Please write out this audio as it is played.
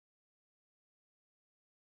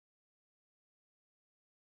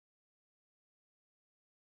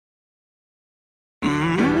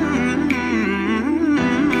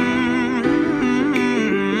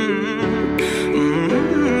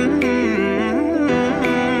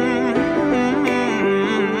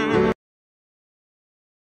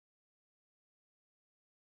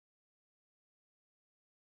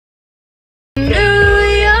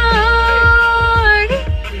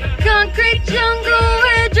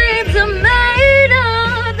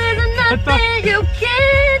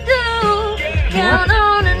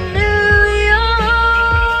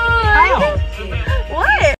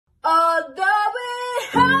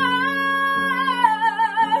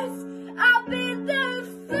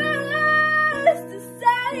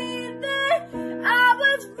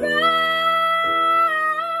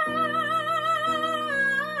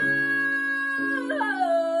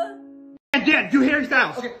do Harry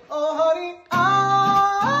Styles. Okay. Oh, honey,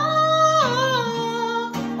 I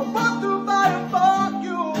want to fight for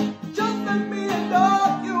you. Just let me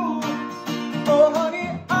adore you. Oh,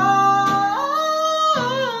 honey, I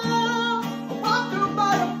want to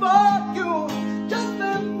fight for you. Just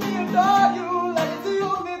let me adore you. That's the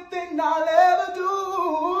only thing I'll ever do.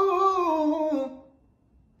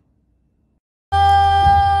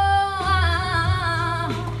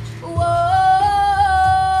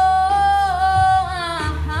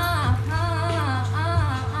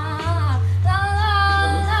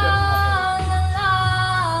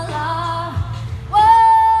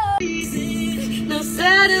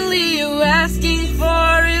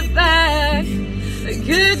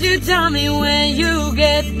 Could you tell me when you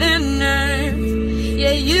get the nerve?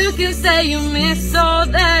 Yeah, you can say you miss all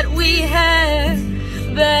that we had,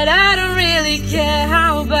 but I don't really care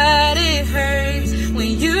how bad it hurts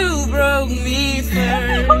when you broke me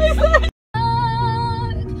first.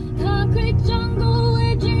 Concrete jungle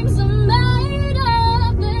where dreams are made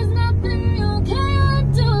of. There's nothing you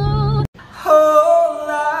can't do. All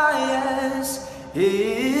I ask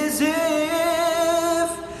is if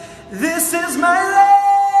this is my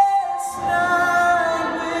last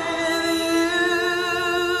night with you.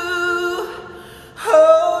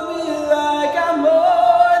 Hold me like I'm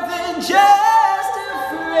more than just a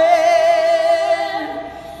friend.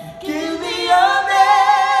 Give me a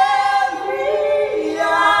memory I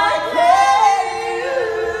can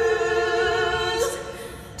use.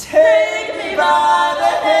 Take me by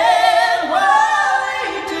the hand while we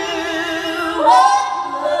do what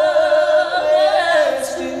lovers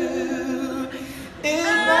do.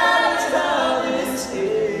 If that's how this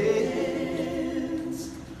ends,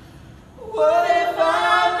 what if I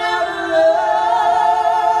never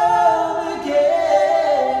love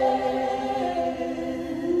again?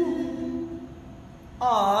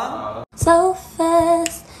 Aww. So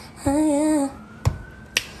fast, yeah.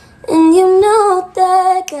 And you know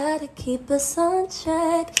that gotta keep us on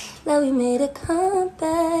track. Like we made a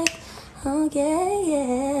comeback. Oh yeah,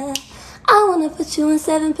 yeah. I wanna put you in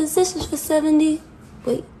 7 positions for 70.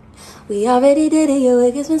 Wait, we already did it. Your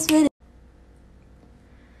wig has been split.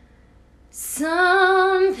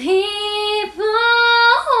 Some people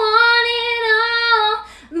want it all,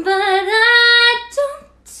 but I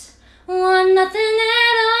don't want nothing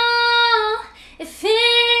at all. If it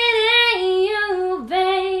ain't you,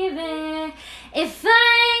 baby, if I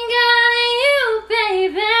ain't got you,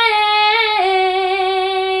 baby.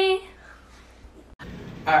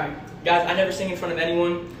 Alright, guys, I never sing in front of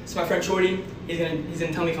anyone. It's my friend Shorty. He's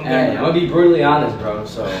gonna tell me if I'm good. Hey, I'm gonna be brutally honest, bro.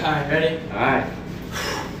 So. Alright, ready? Alright.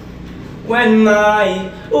 When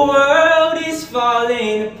my world is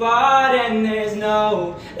falling apart and there's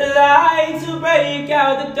no light to break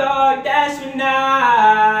out the dark, that's when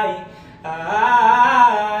I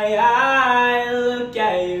look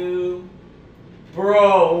at you.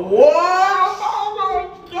 Bro, what? Oh my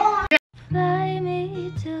God! Fly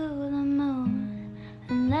me to the moon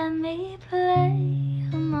and let me play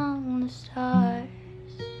among the stars.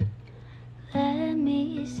 Let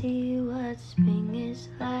me see what spring is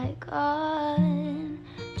like on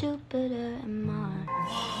Jupiter and Mars.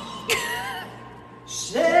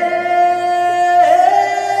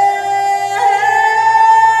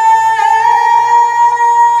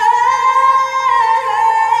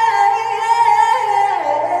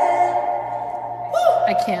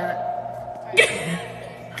 I can't.